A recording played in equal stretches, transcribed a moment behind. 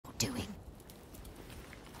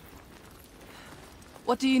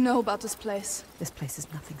What do you know about this place? This place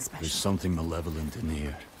is nothing special. There's something malevolent in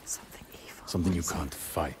here. Something evil. Something you can't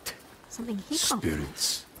fight. Something he can't.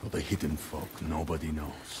 Spirits, or the hidden folk nobody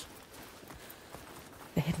knows.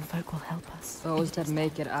 The hidden folk will help us. Those that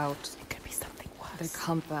make it out, It could be something they worse.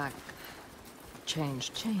 come back.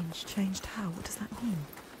 Changed. Changed how? What does that mean?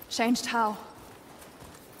 Changed how?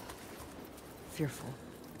 Fearful.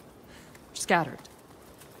 Scattered.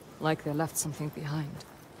 Like they left something behind.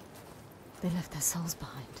 They left their souls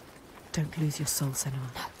behind. Don't lose your soul, Senua.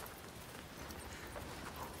 No.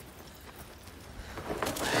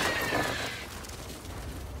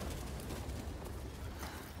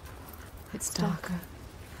 It's darker.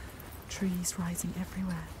 Trees rising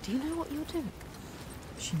everywhere. Do you know what you're doing?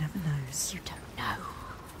 She never knows. You don't know.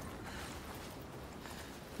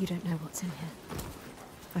 You don't know what's in here.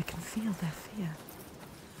 I can feel their fear.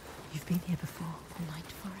 You've been here before. The Night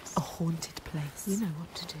Forest. A haunted place. You know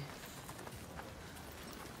what to do.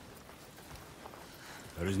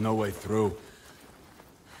 There is no way through.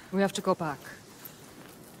 We have to go back.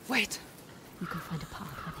 Wait. You can find a path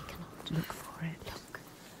where they cannot. Look for it. Look.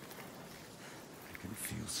 I can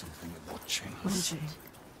feel something watching. Watching.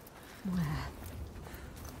 Where?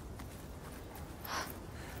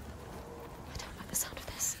 I don't like the sound of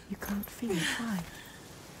this. You can't feel it. Why?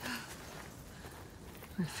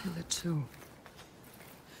 I feel it too.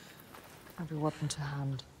 Every weapon to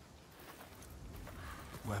hand.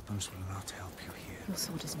 Weapons will not help you here. Your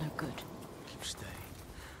sword is no good. Keep steady.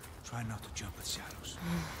 Try not to jump at shadows.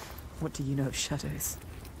 What do you know of shadows?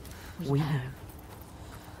 We know.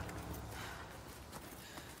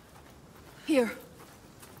 Here.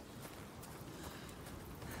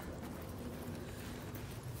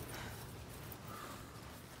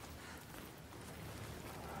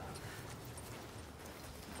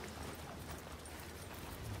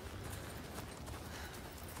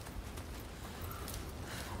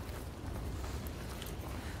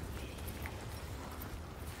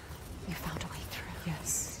 You found a way through.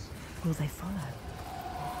 Yes. Will they follow?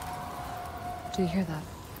 Do you hear that?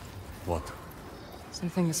 What?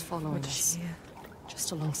 Something is following What does us. she hear?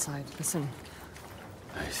 Just alongside. Listen.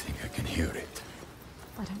 I think I can hear it.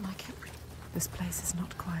 I don't like it. This place is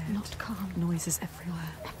not quiet. Not calm. Noises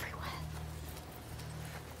everywhere. Everywhere.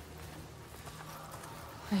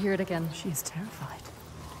 I hear it again. She is terrified.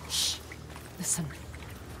 Shh. Listen.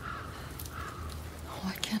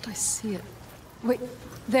 Why can't I see it? Wait.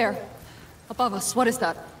 There. Above us. What is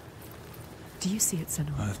that? Do you see it,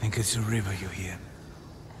 Senua? I think it's a river you hear.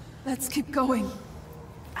 Let's keep going.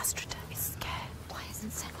 Astrida is scared. Why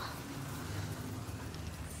isn't Senua?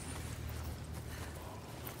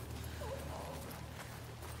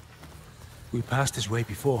 We passed this way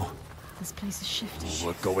before. This place is shifting.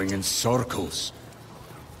 We're going in circles.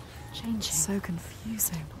 Changing. So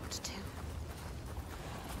confusing. What to do?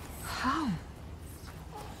 How?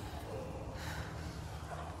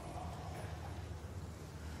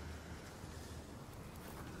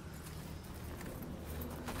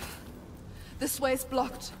 This way's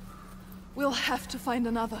blocked. We'll have to find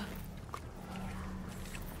another.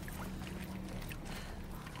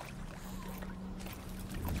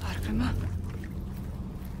 Argrima?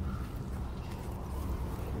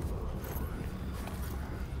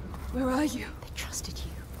 Where are you? They trusted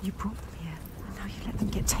you. You brought them here, and now you let them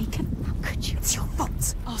get taken? How could you? It's your fault.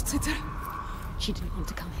 Aussitter? She didn't want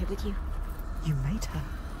to come here with you. You made her.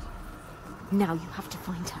 Now you have to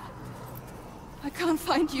find her. I can't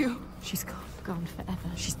find you. She's gone. Gone forever.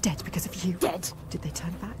 She's dead because of you. Dead. Did they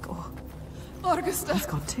turn back, or Augusta, he's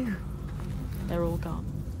gone too? They're all gone.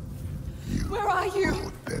 where are you?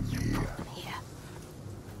 Brought them here. Here.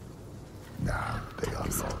 Now they are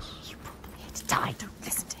lost, You brought them here to die. Don't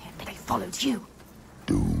listen to him. They followed you.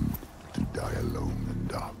 doomed to die alone in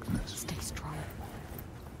darkness, Stay strong.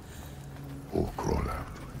 or crawl out,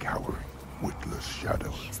 cowering, witless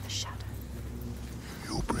shadows. He is the shadow.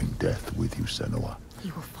 You'll bring death with you, Senua.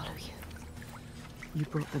 He will follow you. You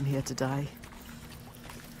brought them here to die.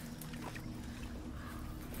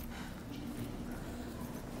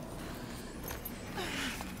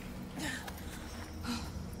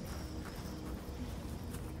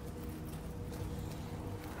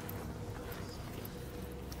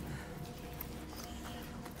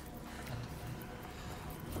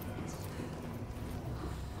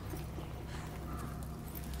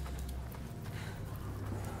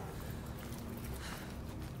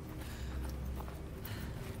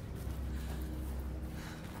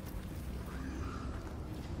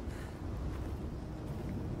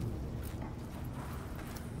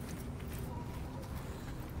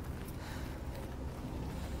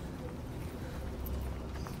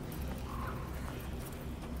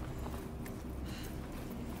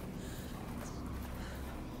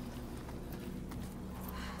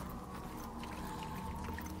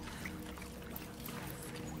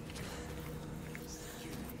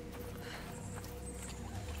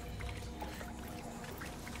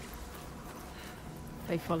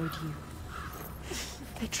 They followed you.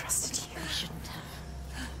 They trusted you. You shouldn't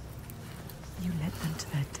have. You led them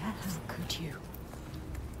to their death. How could you?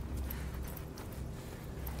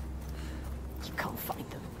 You can't find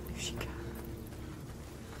them. If she can,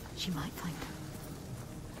 She might find them.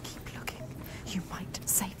 keep looking. You might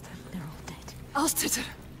save them. They're all dead. Alstetter!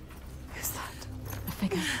 Who's that? A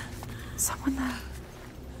figure. Someone there.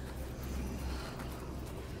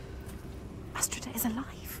 Astrida is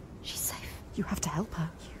alive. She's safe. You have to help her.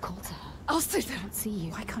 You called to her. Alstetter! Can't see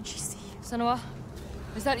you. Why can't she see you? Senua,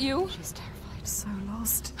 is that you? She's terrified. So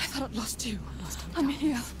lost. I thought I'd lost you. Lost in the I'm dark.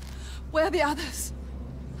 here. Where are the others?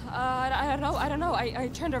 I don't know. I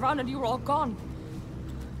turned around and you were all gone.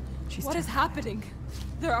 She's What is terrified. happening?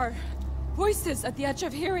 There are voices at the edge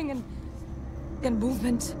of hearing and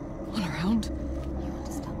movement all around. You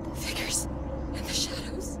understand this? Figures in the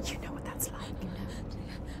shadows. You know what that's like. You know it.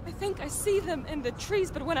 I think I see them in the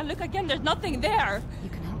trees, but when I look again, there's nothing there. You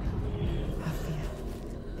can help her. Her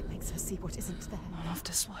fear. It makes her see what isn't there. None of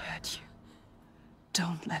this will hurt you.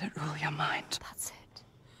 Don't let it rule your mind. That's it.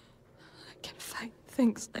 I can find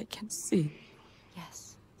things I can see.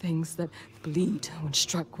 Yes. Things that bleed when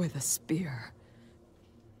struck with a spear.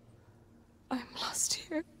 I'm lost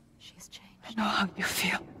here. She has changed. I know how you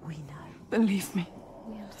feel. We know. Believe me.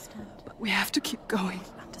 We understand. But we have to keep going.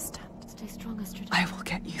 Understand. Stay strong, Astrida. I will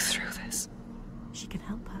get you through this. She can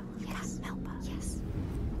help her. You Yes. can help her. Yes.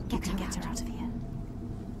 You can get her out of here.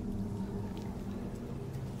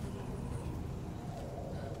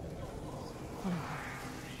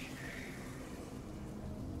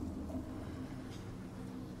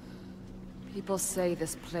 People say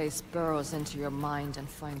this place burrows into your mind and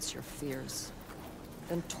finds your fears,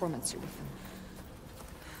 then torments you with them.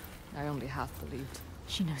 I only half believed.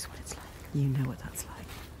 She knows what it's like. You know what that's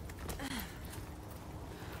like.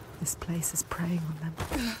 This place is preying on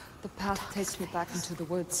them. The path takes me back into the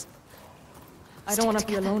woods. I don't want to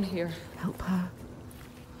be alone here. Help her.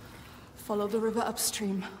 Follow the river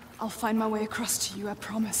upstream. I'll find my way across to you, I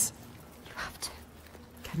promise. You have to.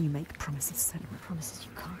 Can you make promises, Senua? Promises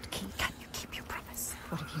you can't keep. Can you keep your promise?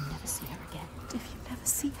 What if you never see her again? What if you never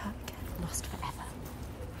see her again? Lost forever.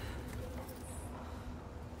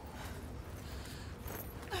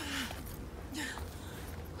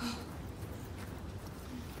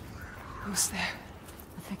 Who's there?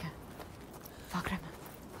 A figure. Fargrimmer.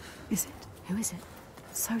 Is it? Who is it?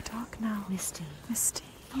 So dark now. Misty. Misty.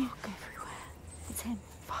 Fog everywhere. It's him.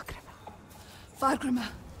 Fargrimmer. Fargrimmer.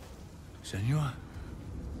 Senua?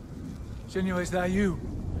 Senua, is that you?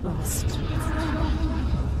 Lost.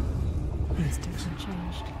 He is different.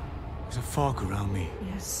 Changed. There's a fog around me,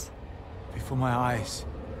 Yes. before my eyes,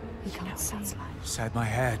 He You know can't what see. that's like. inside my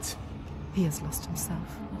head. He has lost himself.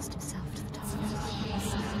 Lost himself to the darkness.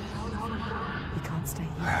 He can't stay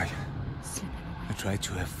here. Slipping I away. tried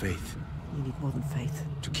to have faith, You need more than faith.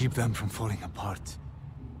 to keep them from falling apart.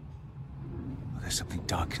 But there's something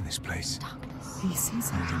dark in this place. Darkness. He sees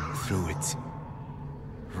her. Moving through it.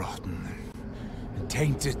 Rotten and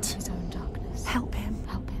tainted. His own darkness. Help him.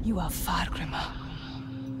 Help him. You are Fargrimmer.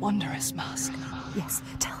 Wondrous mask. Yes,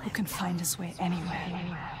 tell him. Who can find his way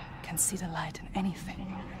anywhere. Can see the light in anything.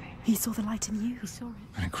 He saw the light in you. He saw it.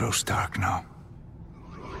 And it grows dark now.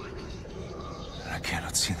 And I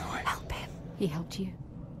cannot see the way. Help him. He helped you.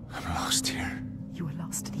 I'm lost here. You were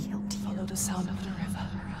lost and he helped you. Follow the sound of the river.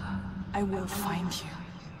 I will find you.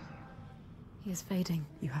 He is fading.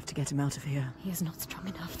 You have to get him out of here. He is not strong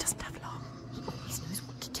enough. He doesn't have long. He always knows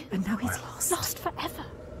what to do. And now he's lost. Lost forever.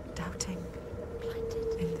 Doubting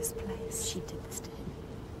Blinded. in this place. She did this to him.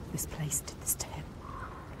 This place did this to him.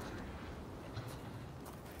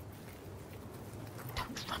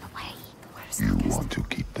 Don't run away. Where is You the guest? want to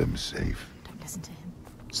keep them safe. Don't listen to him.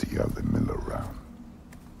 See how they mill around.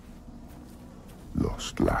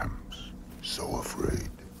 Lost lambs, so afraid,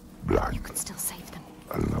 blind, You could still save them.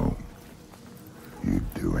 alone.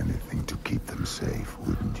 You'd do anything to keep them safe,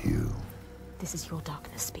 wouldn't you? This is your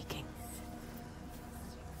darkness speaking.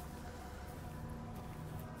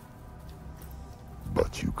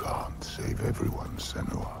 But you can't save everyone,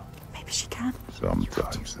 Senua. Maybe she can.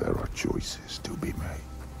 Sometimes there are choices to be made.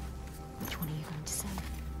 Which one are you going to save?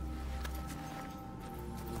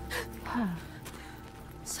 Her.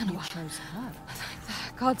 Senua. Chose her.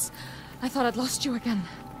 Gods, I thought I'd lost you again.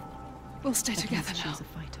 We'll stay That together means now. she's a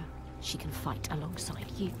fighter. She can fight alongside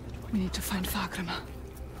you. We need to find Fargrimmer.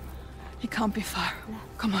 He can't be far.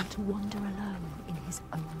 Come on. To wander alone in his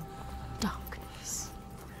own darkness.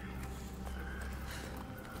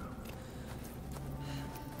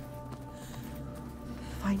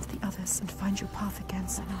 Find the others and find your path again,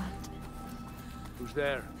 Senua. Who's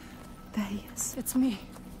there? There he is. It's me.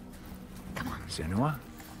 Come on. Senua?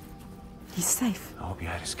 He's safe. I hope you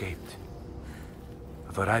had escaped.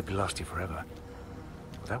 I thought I'd be lost here forever.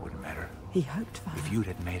 Well, that wouldn't matter. He hoped for her. If you'd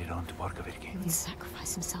had made it on to Borgarvirki. He would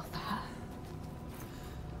sacrifice himself for her.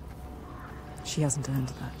 She hasn't earned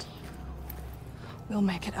that. We'll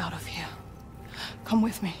make it out of here. Come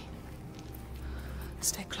with me.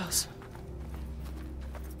 Stay close.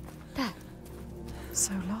 There.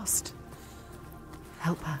 So lost.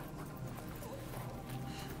 Help her.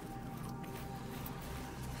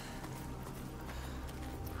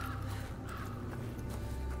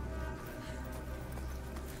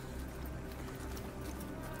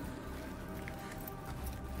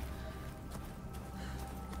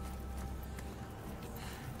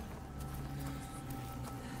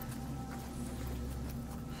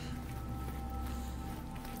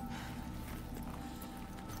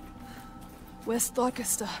 Where's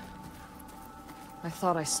Thorgester? I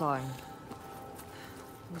thought I saw him.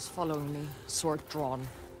 He was following me, sword drawn.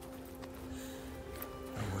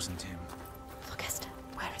 That wasn't him. Thorgester,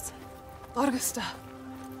 Where is he? Thorgester!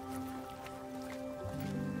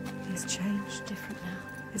 He's changed. different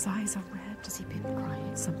now. His eyes are red. Has he been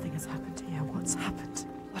crying? Something has happened here. What's happened?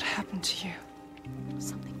 What happened to you?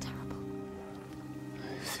 Something terrible.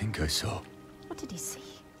 I think I saw What did he see?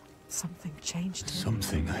 Something changed him.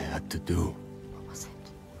 something I had to do. What was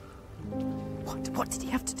it? What did he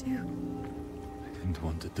have to do? I didn't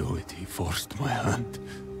want to do it. He forced my hand.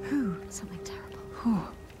 Who? Something terrible. Who?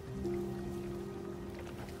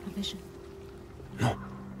 A vision. No.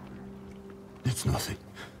 It's nothing.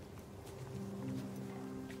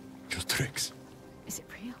 Just tricks. Is it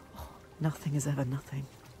real? Oh, Nothing is ever nothing.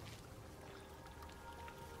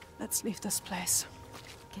 Let's leave this place.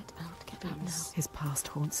 get out now. His past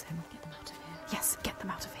haunts him. Get them out of here. Yes, get them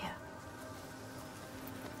out of here.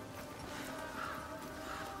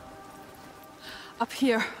 Up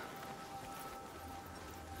here.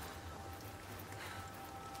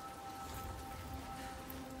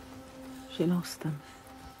 She lost them,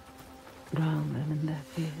 drowned them in their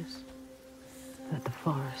fears. Let the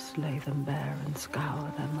forest lay them bare and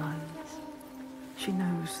scour their minds. She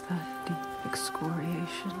knows that deep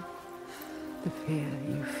excoriation, the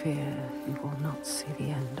fear you will not see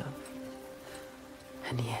the end of.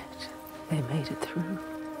 And yet, they made it through.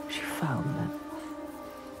 She found them.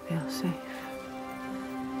 They are safe.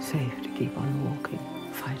 Safe to keep on walking,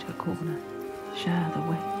 fight her corner, share the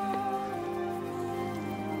weight.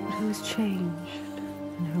 But who has changed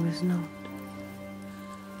and who is not?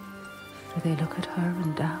 Do they look at her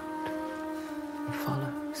and doubt? Or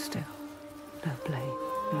follow still? No blame,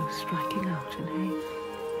 no striking out in hate.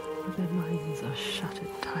 But their minds are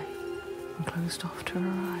shuttered tight and closed off to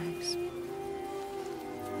her eyes.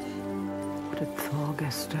 What did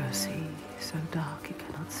Thorgester see, so dark he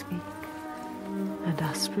cannot speak? And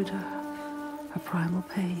Astrida, her primal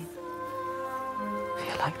pain.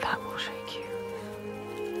 Feel like that will shake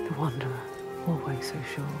you. The wanderer, always so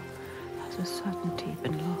sure, has a certainty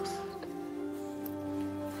been lost.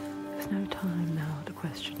 There's no time now to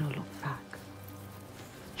question or look back.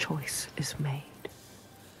 Choice is made.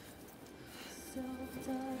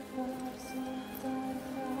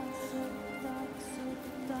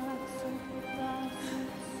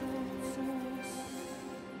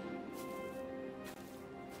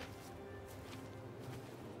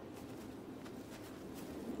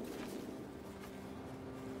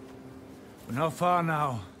 We're not far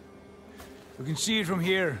now. We can see it from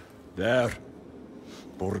here. There.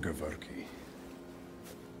 Borgarvirki.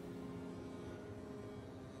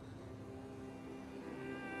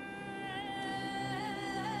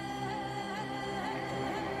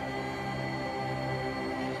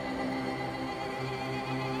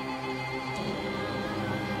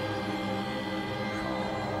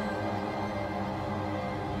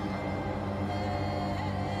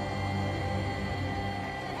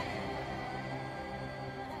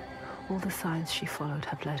 All the signs she followed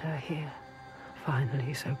have led her here,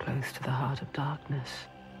 finally so close to the heart of darkness.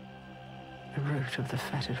 The root of the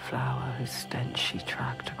fetid flower whose stench she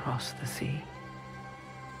tracked across the sea.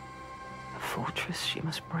 A fortress she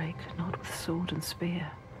must break, not with sword and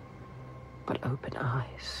spear, but open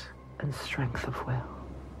eyes and strength of will.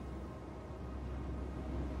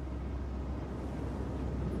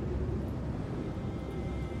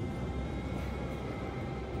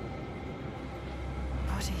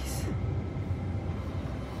 Bodies.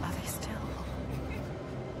 Are they still?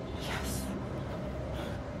 Yes.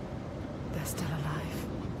 They're still alive.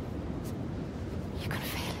 You can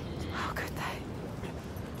feel it. How could they?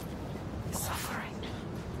 Suffering.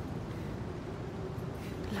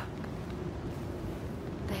 Look.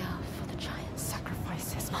 They are for the giants. Sacrificing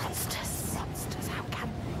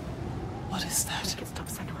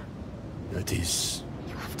That is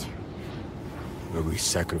You have to. where we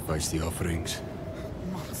sacrifice the offerings.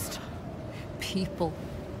 Monster. People.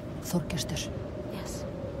 Þorgestur. Yes.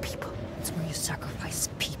 People. It's where you sacrifice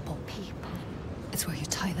people. People. It's where you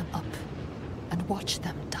tie them up and watch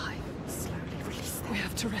them die. Slowly release them. We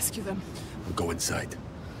have to rescue them. I'll go inside.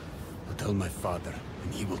 I'll tell my father,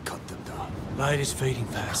 and he will cut them down. Light is fading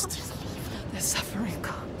fast. Just leave them. They're suffering. You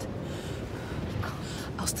can't. You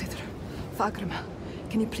can't. Ástríður, Fagrima,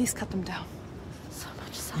 can you please cut them down? So much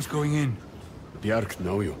Who's suffering. going in? Bjark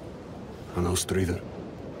know you. And Ástríður.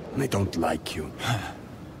 And I don't like you.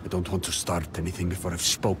 I don't want to start anything before I've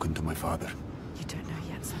spoken to my father. You don't know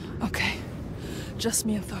yet, Senua. Okay. Just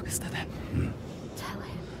me and Thorgestur then. Tell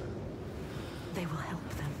him. They will help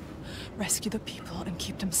them. Rescue the people and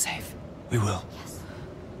keep them safe. We will. Yes.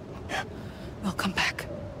 Yeah. We'll come back.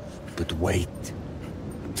 But wait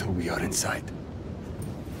until we are inside.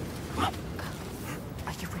 Come on.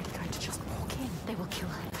 Are you really going to just walk in? They will kill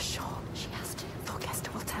her. For sure. She has to.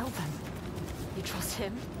 Thorgestur will tell them. You trust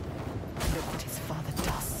him? Look what his father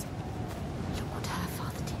does. Look what her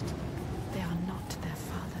father did. They are not their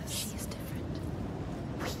fathers. She is different.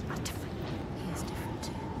 We are different. He is different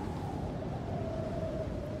too.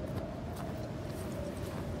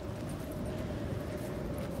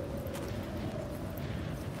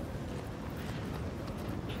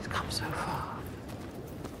 She's come so far.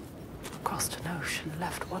 Crossed an ocean,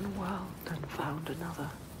 left one world and found another.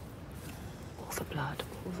 All the blood,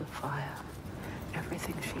 all the fire,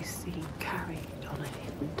 everything she's seen carried on a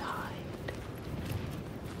hidden tide.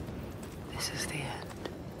 This is the end.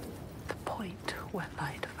 The point where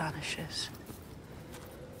light vanishes.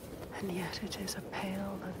 And yet it is a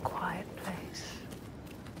pale and quiet place.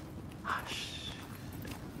 Hush.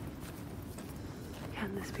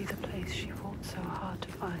 Can this be the place she fought so hard to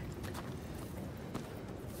find?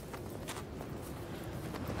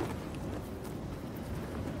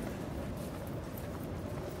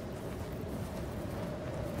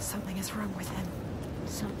 Something is wrong with him.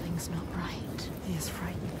 Something's not right. He is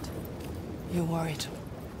frightened. You're worried.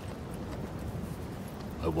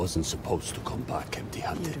 I wasn't supposed to come back He would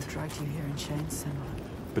empty-handed. have dragged you here in chains, Senua.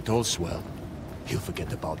 But all's well. He'll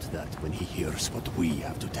forget about that when he hears what we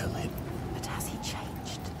have to tell him. But has he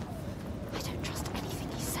changed? I don't trust anything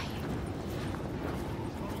he's saying.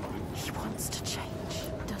 He wants to change.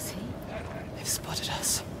 Does he? They've spotted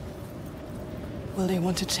us. Will they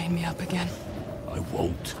want to chain me up again? I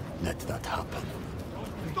won't let that happen.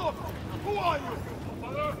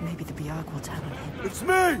 Maybe the Biag will tell him. It's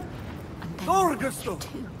me! And then Thorgestur!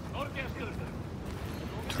 too.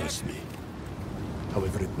 Trust me.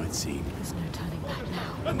 However it might seem, There's no turning back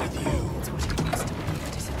now. I'm with you. It's what he wants to believe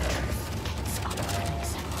that is the truth. Gates are opening,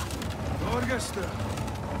 Senua. Thorgestur!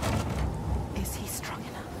 Is he strong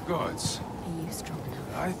enough? Gods, Are you strong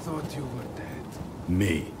enough? I thought you were dead.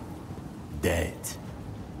 Me. Dead.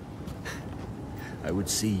 I would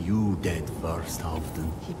see you dead first,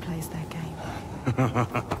 Halfdan. He plays their game.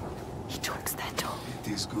 He talks their talk.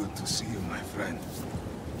 It is good to see you, my friend.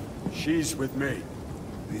 She's with me.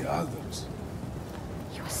 The others.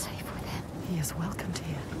 You are safe with him. He is welcomed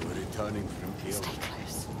here. We're returning from here. Stay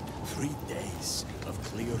close. 3 days of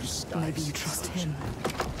clear skies. Maybe you trust him.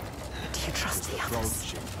 Do you trust the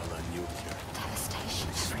others? Approaching Ala-Nukia. Devastation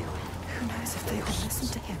everywhere. Who knows if they will listen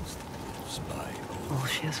to him? Spy All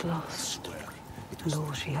she has lost, swear. It and was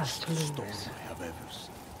all she has to the storm lose. I have ever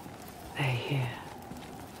seen. They hear.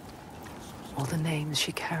 All the names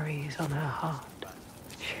she carries on her heart.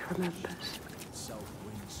 She remembers.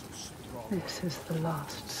 This is the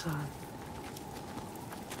last son.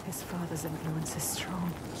 His father's influence is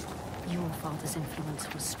strong. Your father's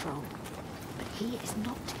influence was strong. But he is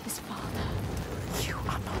not his father. You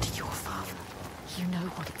are not your father. You know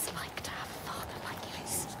what it's like to have a father like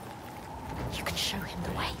his. You can show him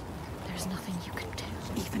the way. There's nothing you can do.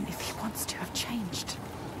 Even if he wants to have changed,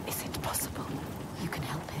 is it possible? You can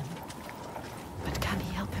help him. But can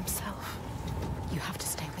he help himself? You have to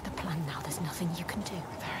stay with the plan now. There's nothing you can do.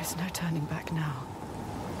 There is no turning back now.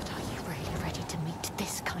 But are you really ready to meet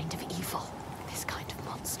this kind of evil? This kind of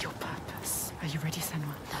monster? Your purpose. Are you ready,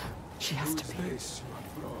 Senua? No. She has to be. Face you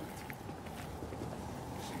have brought.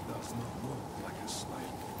 She does not look like a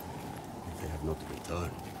slave. If they have not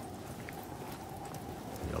returned,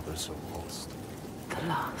 the others are lost. The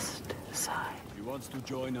last side. He wants to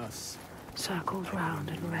join us. Circled round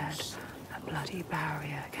in red, a bloody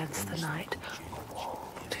barrier against the night, a wall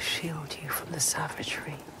to shield you from the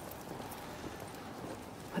savagery.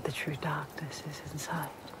 But the true darkness is inside,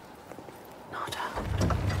 not out.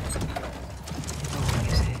 It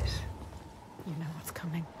always is. You know what's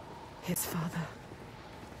coming. His father.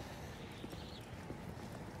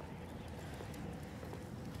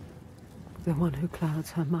 The one who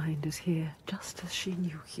clouds her mind is here, just as she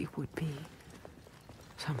knew he would be.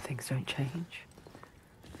 Some things don't change.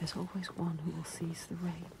 There's always one who will seize the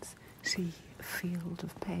reins, see a field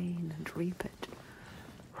of pain and reap it.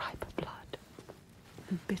 Ripe blood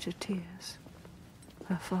and bitter tears.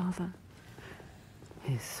 Her father,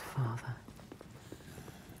 his father.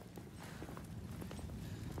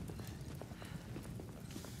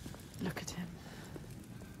 Look at him.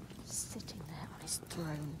 Sitting there on his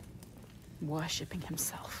throne, worshipping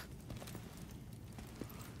himself.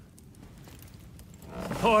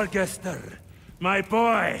 Borgarvirki, my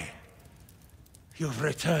boy! You've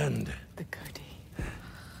returned. The goatee.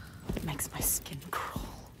 It makes my skin crawl.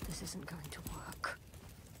 This isn't going to work.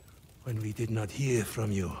 When we did not hear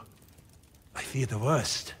from you, I fear the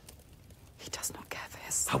worst. He does not care for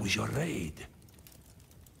his How was your raid?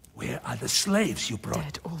 Where are the slaves you brought?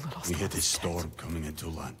 dead. All the lost We had ones this dead. storm coming into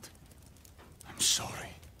land. I'm sorry.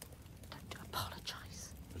 Don't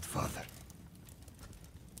apologize. But father,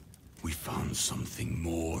 we found something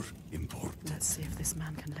more important. Let's see if this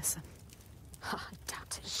man can listen. I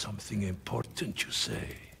doubt it. Something important, you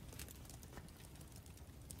say?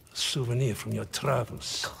 A souvenir from your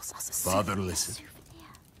travels. Calls us a Father, listen. souvenir.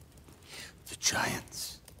 The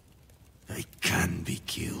giants. They can be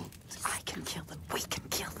killed. I can kill them. We can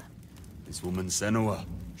kill them. This woman Senua,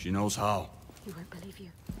 she knows how. He won't believe you.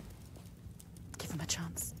 Give him a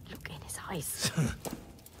chance. Look in his eyes.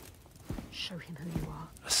 Show him who you are.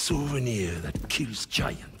 A souvenir that kills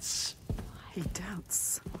giants. He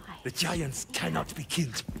doubts. Why? The giants cannot be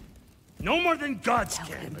killed. No more than gods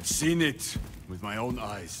can. I've seen it with my own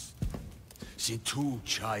eyes. Seen two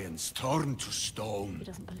giants torn to stone. He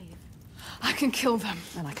doesn't believe. I can kill them.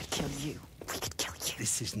 And I could kill you. We could kill you.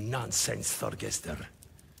 This is nonsense, Thorgester.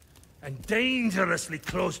 And dangerously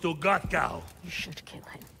close to Gothgau. You should kill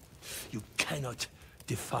him. You cannot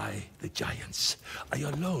defy the giants. I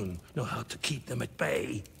alone know how to keep them at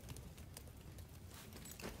bay.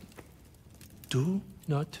 Do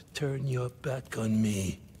not turn your back on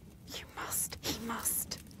me. You must. He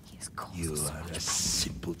must. He has caused You so are much a pain.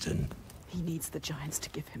 simpleton. He needs the giants to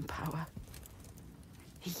give him power.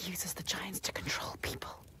 He uses the giants to control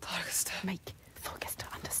people. Thorgester, Make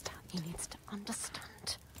Thorgester understand. He needs to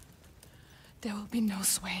understand. there will be no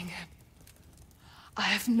swaying him. I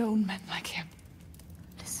have known men like him.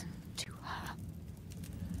 Listen to her.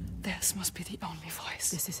 Theirs must be the only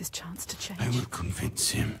voice. This is his chance to change. I will convince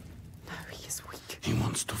him. No, he is weak. He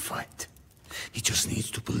wants to fight. He just needs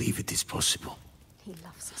to believe it is possible. He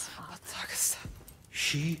loves his father. But Thorgester,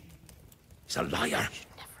 She is a liar.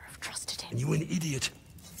 Never have trusted him. And you an idiot.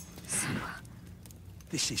 Senua,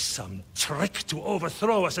 This is some trick to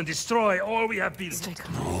overthrow us and destroy all we have built. Stay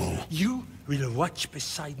calm. You will watch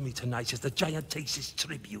beside me tonight as the giant takes his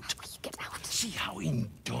tribute. will you get out? See how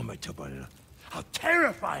indomitable, how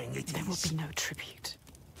terrifying it There will is. be no tribute.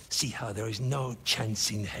 See how there is no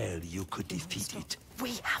chance in hell you could defeat it.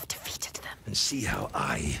 We have defeated them. And see how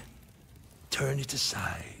I turn it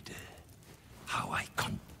aside. How I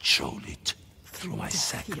control it through my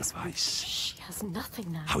death, he is sacrifice. She has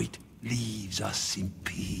nothing now. How it leaves us in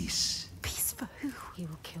peace. Peace for who? He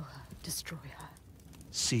will kill her, destroy her.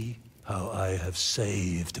 See how I have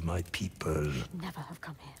saved my people. Never have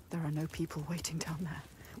come here. There are no people waiting down there.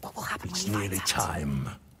 What will happen It's when he nearly finds out? time.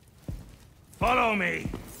 Follow me!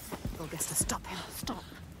 Thorgester, stop him. Stop.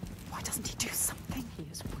 Why doesn't he do something? He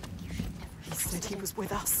is weak. You should never He have said trusted he him. was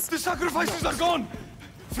with us. The sacrifices are gone!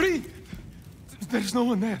 Free! There's no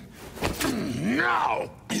one there. Now!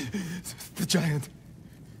 The giant.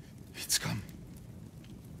 It's come.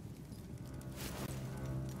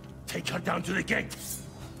 Take her down to the gate.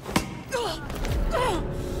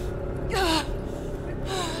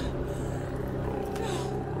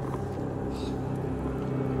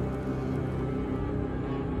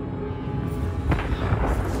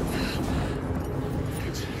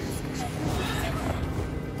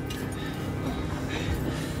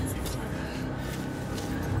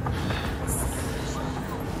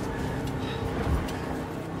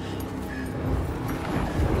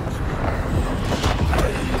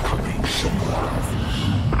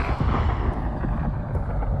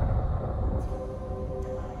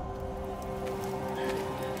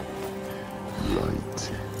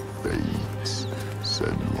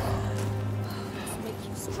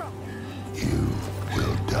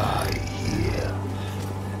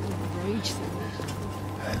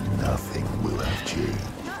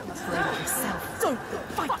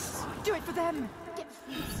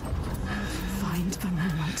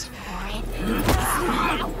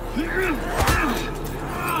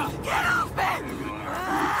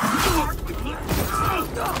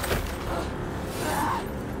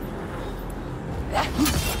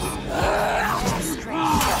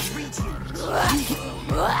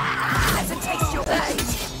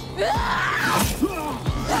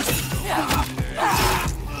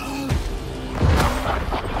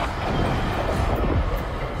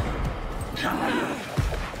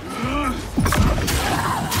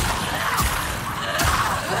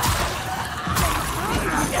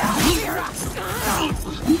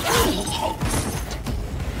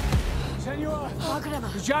 Senor!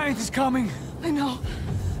 The giant is coming! I know.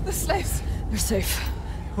 The slaves. You're safe.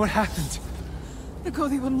 What happened? The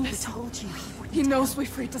Godi wouldn't listen. Told you He knows we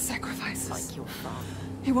freed the sacrifices. like your father.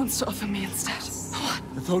 He wants to offer me instead. What?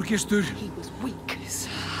 The Þorgestur? He was weak.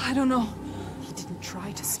 I don't know. He didn't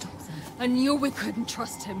try to stop them. I knew we couldn't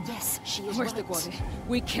trust him. Yes, she is Where's right. the Godi?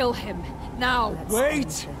 We kill him. Now!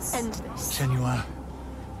 Wait! End this. Senor,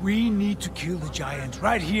 we need to kill the giant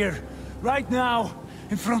right here, right now,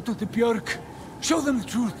 in front of the Björk. Show them the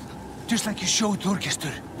truth, just like you showed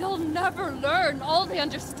Þorgestur. They'll never learn. All they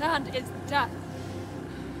understand is death.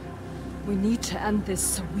 We need to end this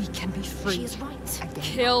so we can be free. She is right. Again.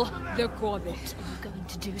 Kill the Godi. What are you going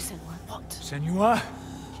to do, Senua? What? Senor?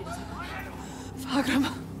 Fagram.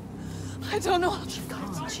 I don't know. She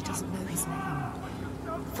can't. She doesn't know his name.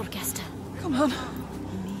 Thorgestur. Come on.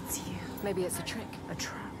 He needs you. Maybe it's a trick. A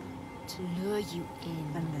trap. To lure you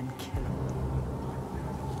in. And then kill him.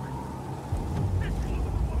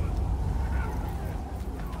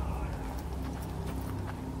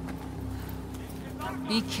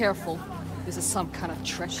 Be careful. This is some kind of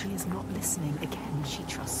trick. She is not listening again. She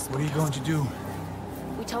trusts. What are you going to do?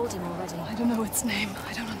 We told him already. I don't know its name.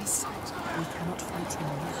 I don't understand. We cannot fight him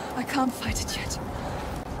yet. I can't fight it yet.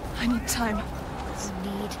 I need time. You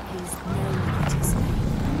need his name, not his name.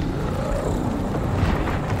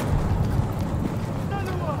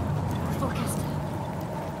 Thorgestur.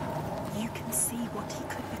 You can see what he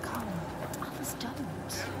could become. Others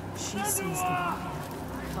don't. She sees the wire.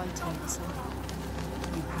 Fighting us all.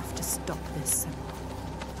 You have to stop this, Senua.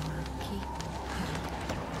 Keep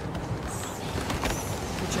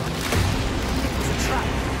the giant. It's a trap.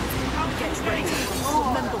 Get ready.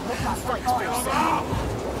 Remember what that fight for.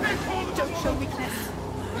 Don't show weakness.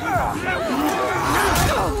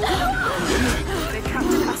 They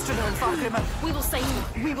captured Astronaut and Fargrimmer. We will save you.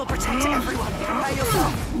 We will protect everyone. Prepare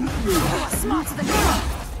yourself. You are smarter than you.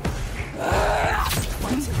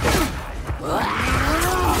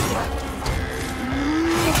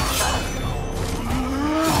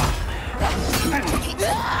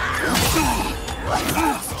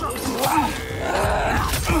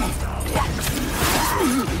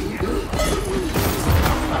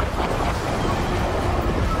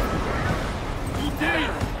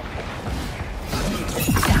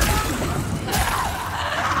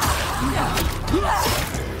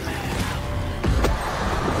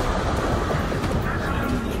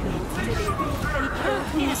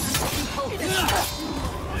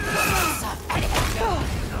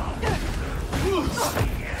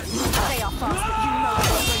 They are fast, but you know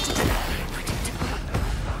what you're going to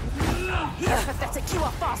do. You're pathetic. You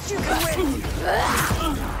are fast. You can win.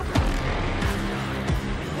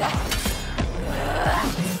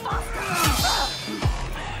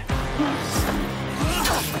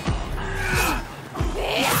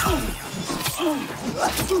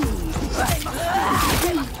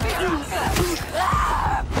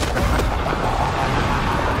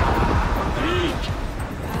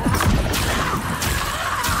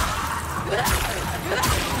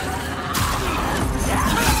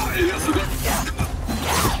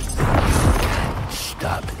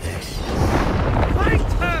 Stop this. Fight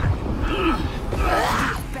her!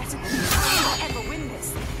 Better than you. I'll ever win this.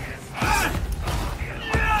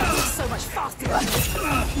 You're so much faster than you.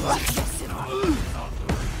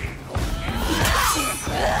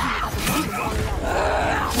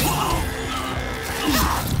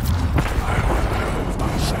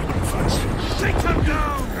 Take them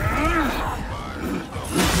down!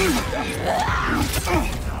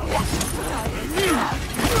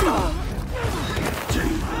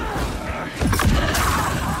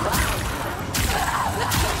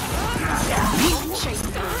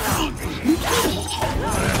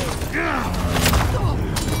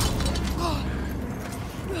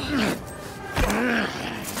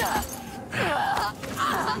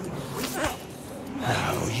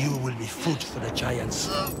 Now you will be food for the giants.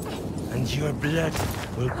 And your blood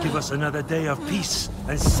will give us another day of peace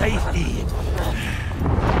and safety.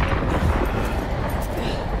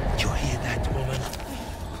 You hear that, woman?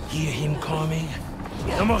 Hear him coming?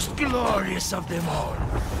 The most glorious of them all.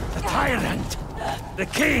 The tyrant. The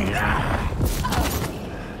king.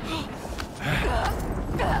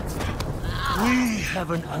 We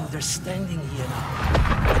have an understanding here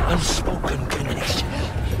now. An unspoken connection.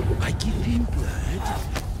 I give him blood,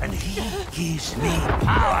 and he gives me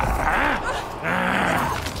power.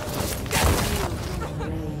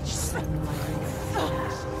 Rage, son,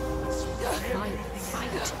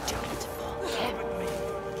 fight, giant.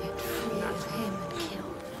 Get free of him and kill.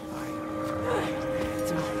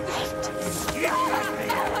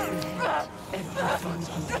 Everything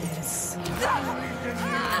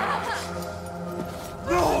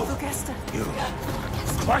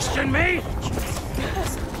question me?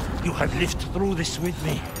 You have lived through this with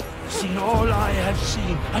me, seen all I have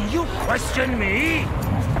seen, and you question me?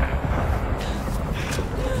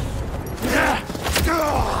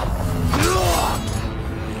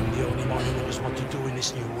 I'm the only one who knows what to do in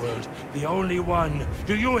this new world. The only one.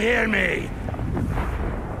 Do you hear me?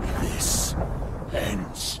 This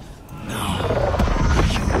ends now.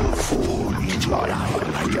 You fall into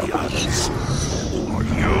line like the others, or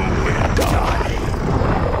you will die.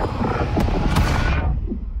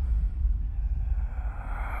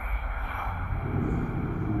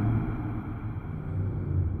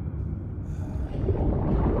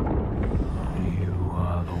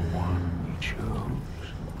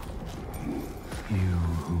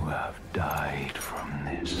 Died from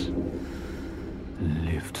this,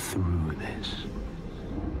 lived through this.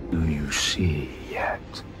 Do you see yet?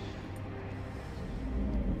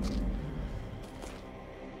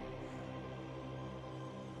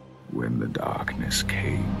 When the darkness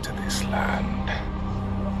came to this land,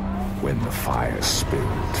 when the fire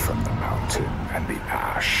spilled from the mountain and the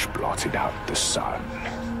ash blotted out the sun,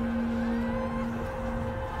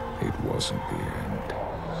 it wasn't the end.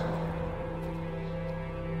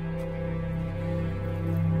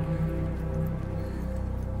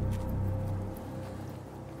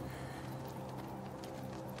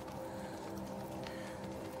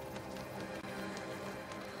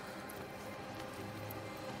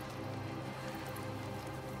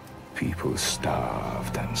 People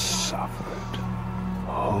starved and suffered.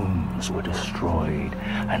 Homes were destroyed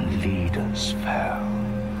and leaders fell.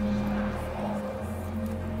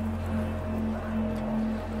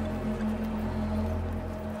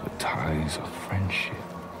 The ties of friendship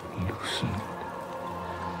loosened,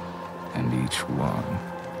 and each one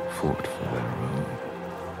fought for their own.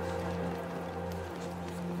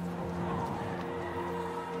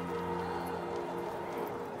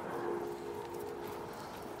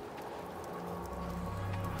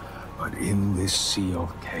 But in this sea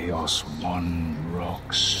of chaos, one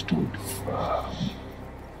rock stood firm.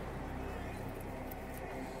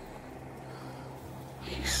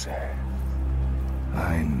 He said,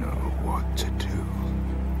 I know what to do.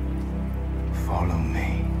 Follow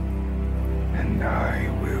me, and I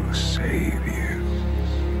will save you.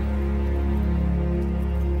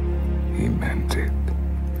 He meant it.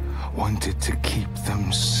 Wanted to keep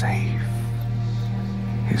them safe.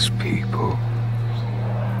 His people.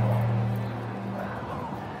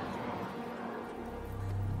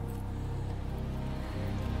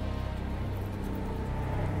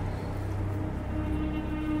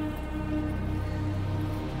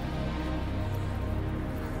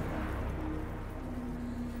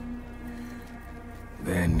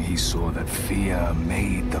 Then he saw that fear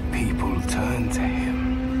made the people turn to him.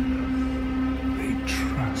 They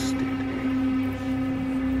trusted him,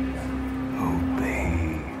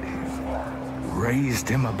 obeyed him, raised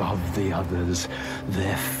him above the others.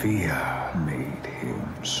 Their fear made him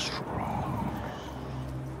strong.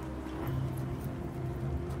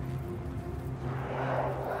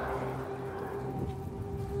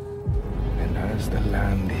 And as the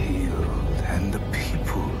land healed and the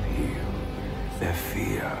people healed, their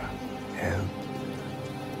fear helped,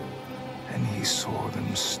 and he saw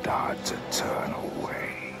them start to turn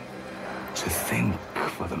away, to think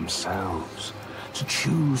for themselves, to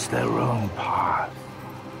choose their own path.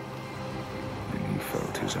 And he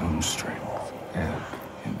felt his own strength ebb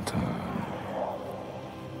in turn.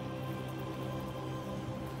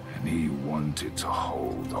 And he wanted to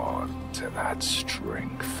hold on to that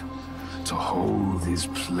strength, to hold his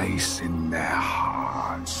place in their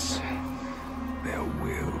hearts, their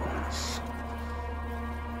wills.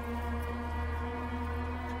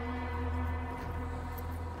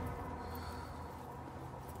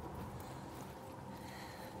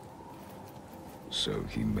 So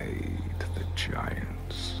he made the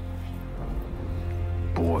giants,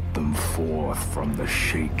 brought them forth from the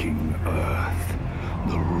shaking earth,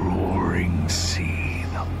 the roaring sea,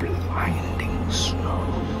 the blinding snow,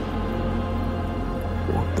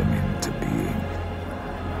 brought them into being.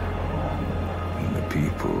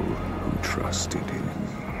 People who trusted him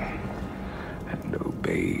and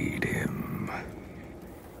obeyed him,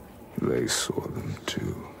 they saw them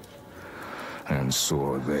too, and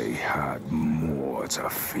saw they had more to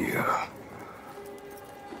fear.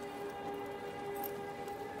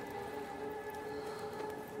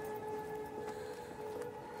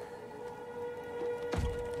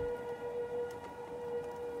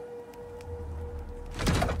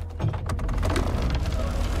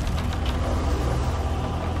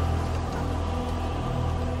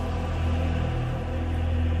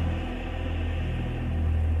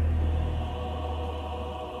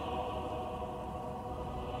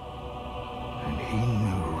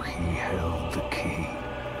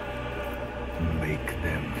 make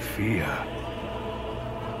them fear,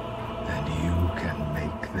 then you can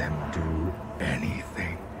make them do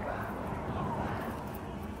anything.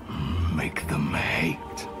 Make them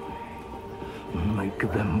hate. Make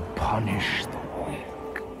them punish the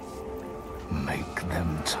weak. Make them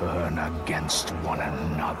turn against one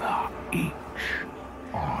another, each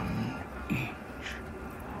on each.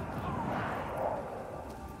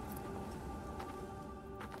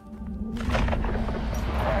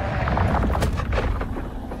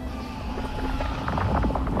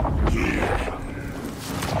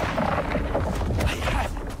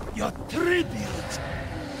 Your tribute!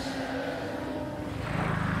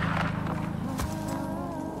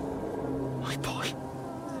 My boy.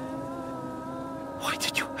 Why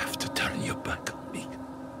did you have to turn your back on me?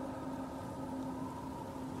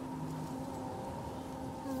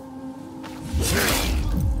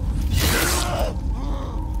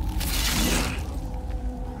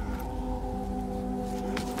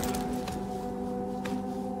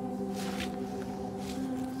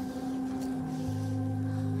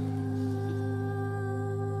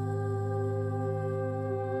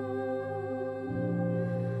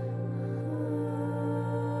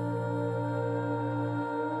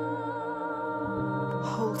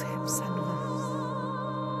 Hold him, Senua.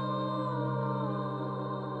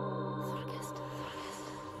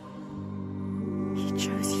 He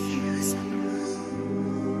chose you, Senua.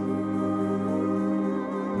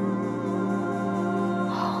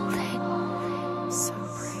 Hold him. So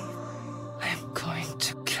brave. I am going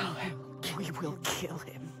to kill him. We will kill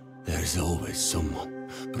him. There's always someone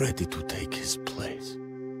ready to take his place.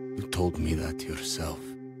 You told me that yourself.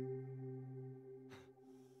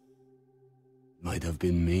 Might have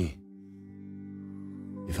been me,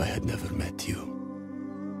 if I had never met you.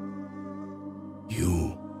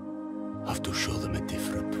 You have to show them a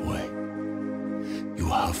different way. You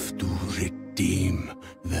have to redeem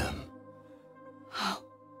them. How?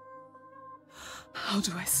 How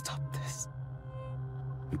do I stop this?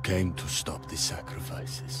 You came to stop the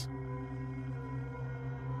sacrifices.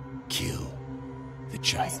 Kill the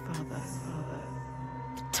giant. Father.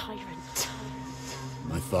 The tyrant.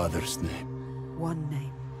 My father's name One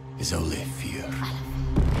name. is only fear.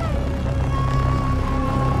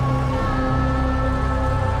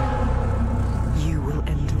 You will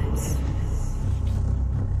end this.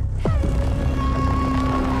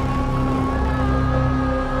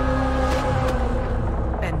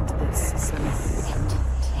 End this, Senua.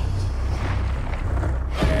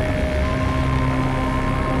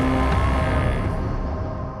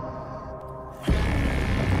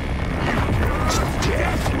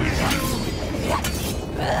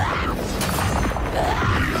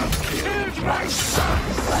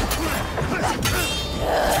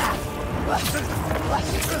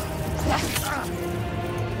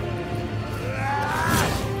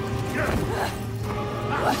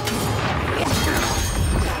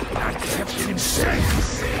 I kept him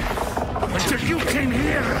safe until you came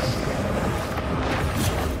here.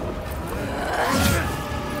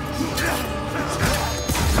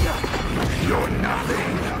 You're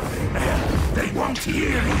nothing. They won't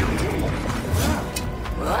hear you.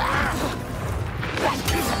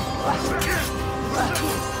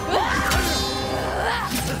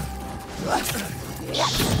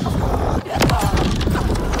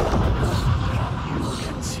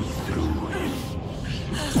 See through him.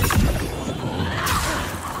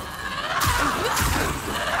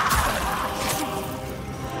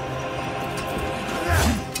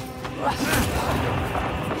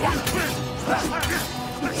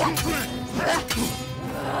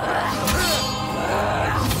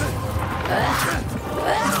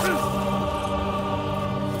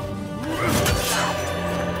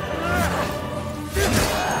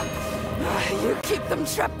 You keep them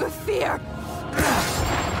trapped with fear.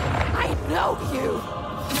 I know you.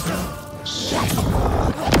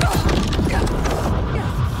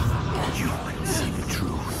 You can see the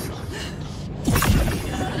truth.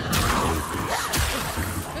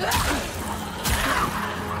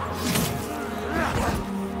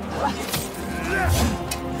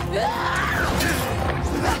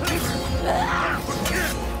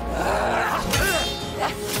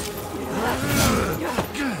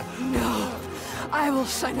 No. I will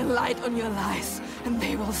shine a light on your lies, and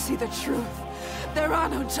they will see the truth. There are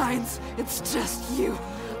no giants. It's just you,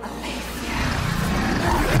 Aletheia.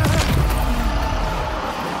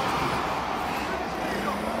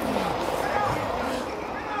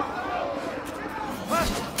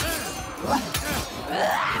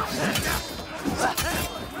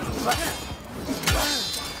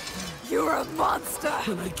 You're a monster!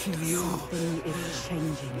 When I kill you, Something is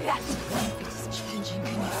changing. It's changing.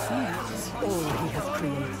 Can you feel it? All he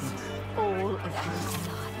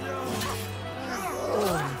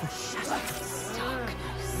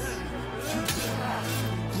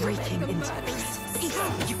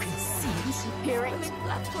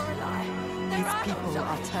lie. His people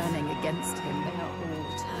are turning against him. They are all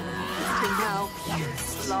turning against him now.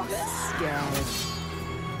 Fused, lost, scared.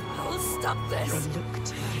 I'll stop this. They look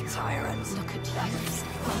to you. Tyrant. Look at you.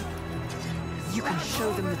 You can show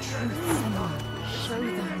them the truth, Senua. Show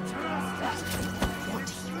them what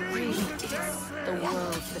he really is. The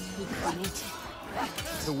world that he created.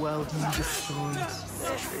 The world you destroyed.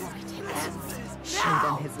 Show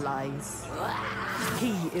them his lies.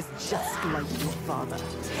 He is just like your father.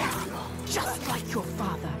 Just like your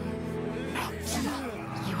father.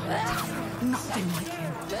 You are nothing like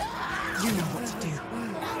him. You know what to do.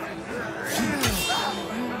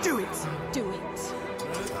 Do it! Do it.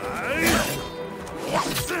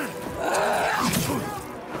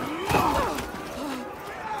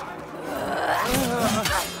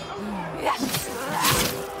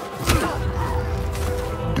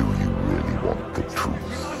 Do you really want the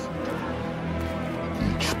truth?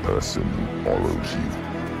 Each person who follows you,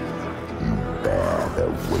 you bear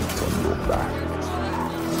their weight on your back.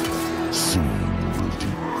 Soon you will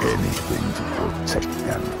do anything to protect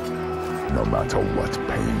them, no matter what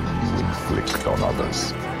pain you inflict on others.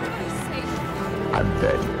 And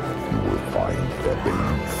then you will find their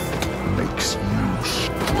belief makes you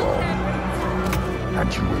strong. And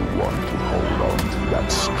you will want to hold on to that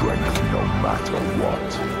strength no matter what.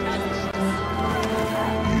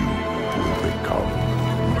 You will become you.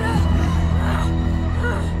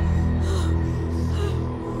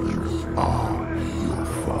 You are your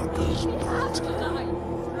father's blood.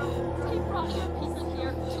 He brought your people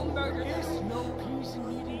here to murder us.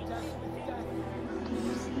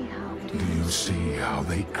 Do you see how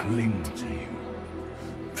they cling to you,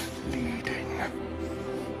 pleading?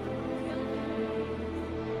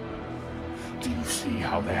 Do you see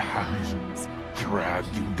how their hands drag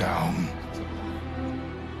you down?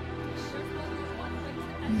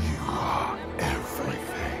 You are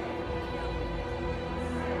everything.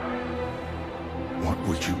 What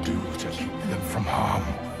would you do to keep them from harm?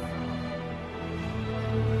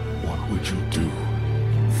 What would you do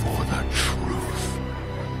for the truth?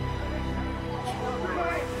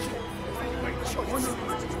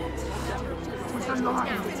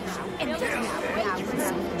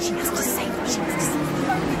 She has to save her. She has to save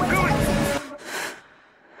her.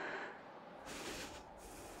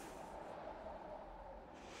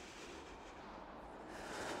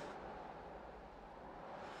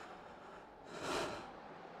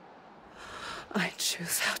 I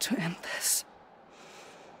choose how to end this.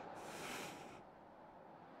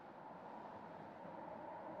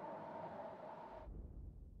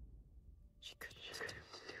 She couldn't.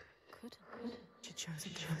 She chose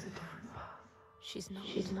it. She's not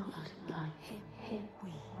like him.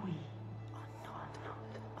 We are not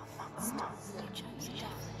amongst us. You chose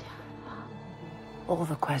death. All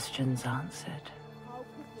the questions answered.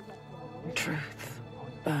 Truth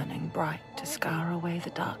burning bright to scour away the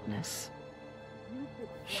darkness.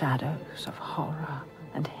 Shadows of horror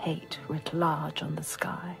and hate writ large on the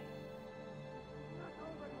sky.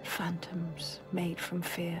 Phantoms made from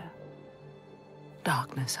fear.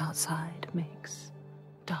 Darkness outside makes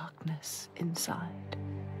darkness inside.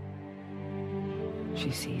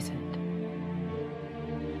 She sees it.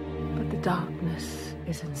 But the darkness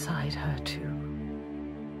is inside her too.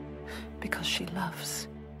 Because she loves,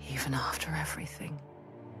 even after everything.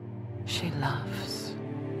 She loves.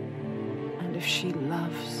 And if she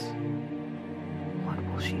loves, what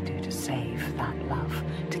will she do to save that love,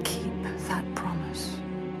 to keep that promise?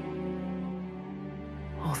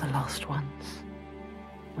 All the lost ones,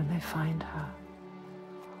 when they find her,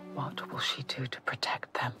 what will she do to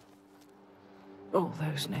protect them? All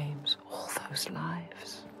those names, all those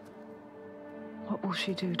lives. What will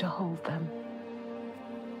she do to hold them?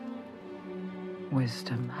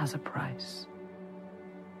 Wisdom has a price.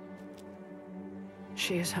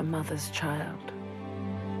 She is her mother's child.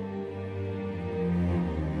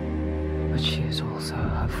 But she is also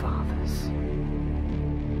her father's.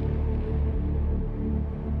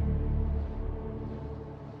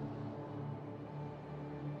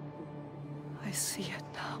 I see it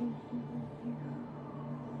now.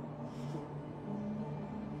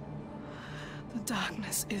 The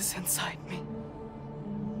darkness is inside me.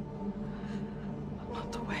 But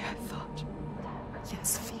not the way I thought.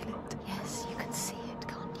 Yes, feel it. Yes, you can see it,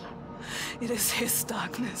 can't you? It is his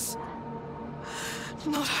darkness,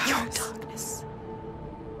 not hers. Your darkness.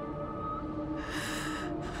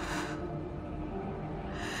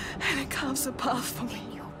 And it carves a path for me.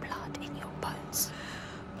 In your blood, in your bones.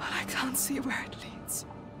 But I can't see where it leads.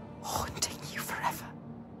 Haunting you forever.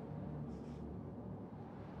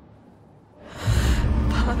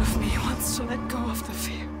 Part of me wants to let go of the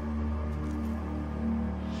fear.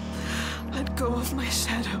 let go of my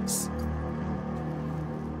shadows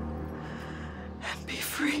and be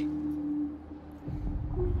free.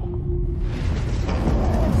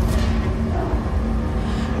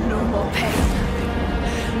 No more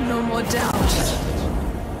pain, no more doubt.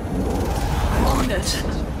 Honored,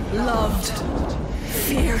 loved,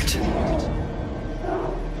 feared.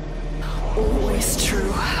 Always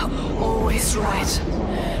true, always right,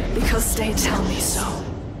 because they tell me so.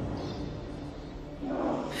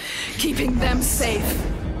 Keeping them safe,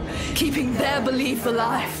 keeping their belief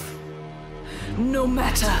alive, no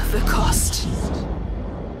matter the cost.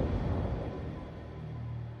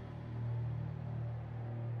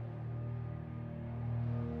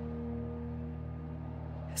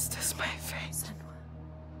 Is this my fate?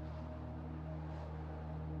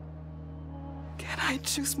 Can I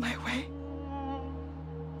choose my way?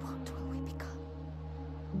 What will we become?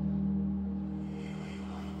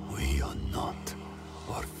 We are not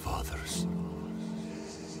our fathers.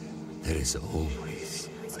 There is always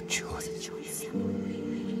a choice.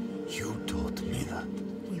 You taught me that.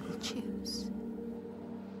 We will choose.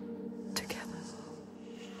 Together.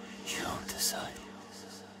 You decide.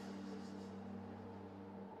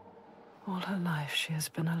 All her life she has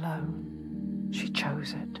been alone. She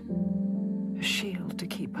chose it. A shield to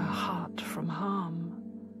keep her heart from harm.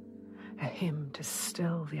 A hymn to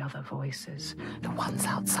still the other voices, the ones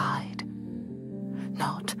outside.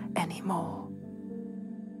 Not anymore.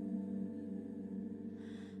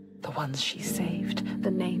 The ones she saved,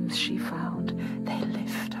 the names she found, they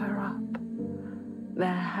lift her up.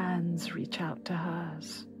 Their hands reach out to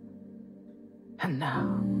hers. And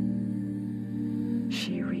now,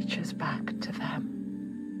 she reaches back to them.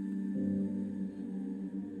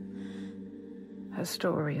 Her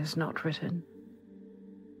story is not written.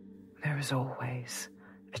 There is always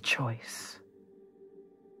a choice.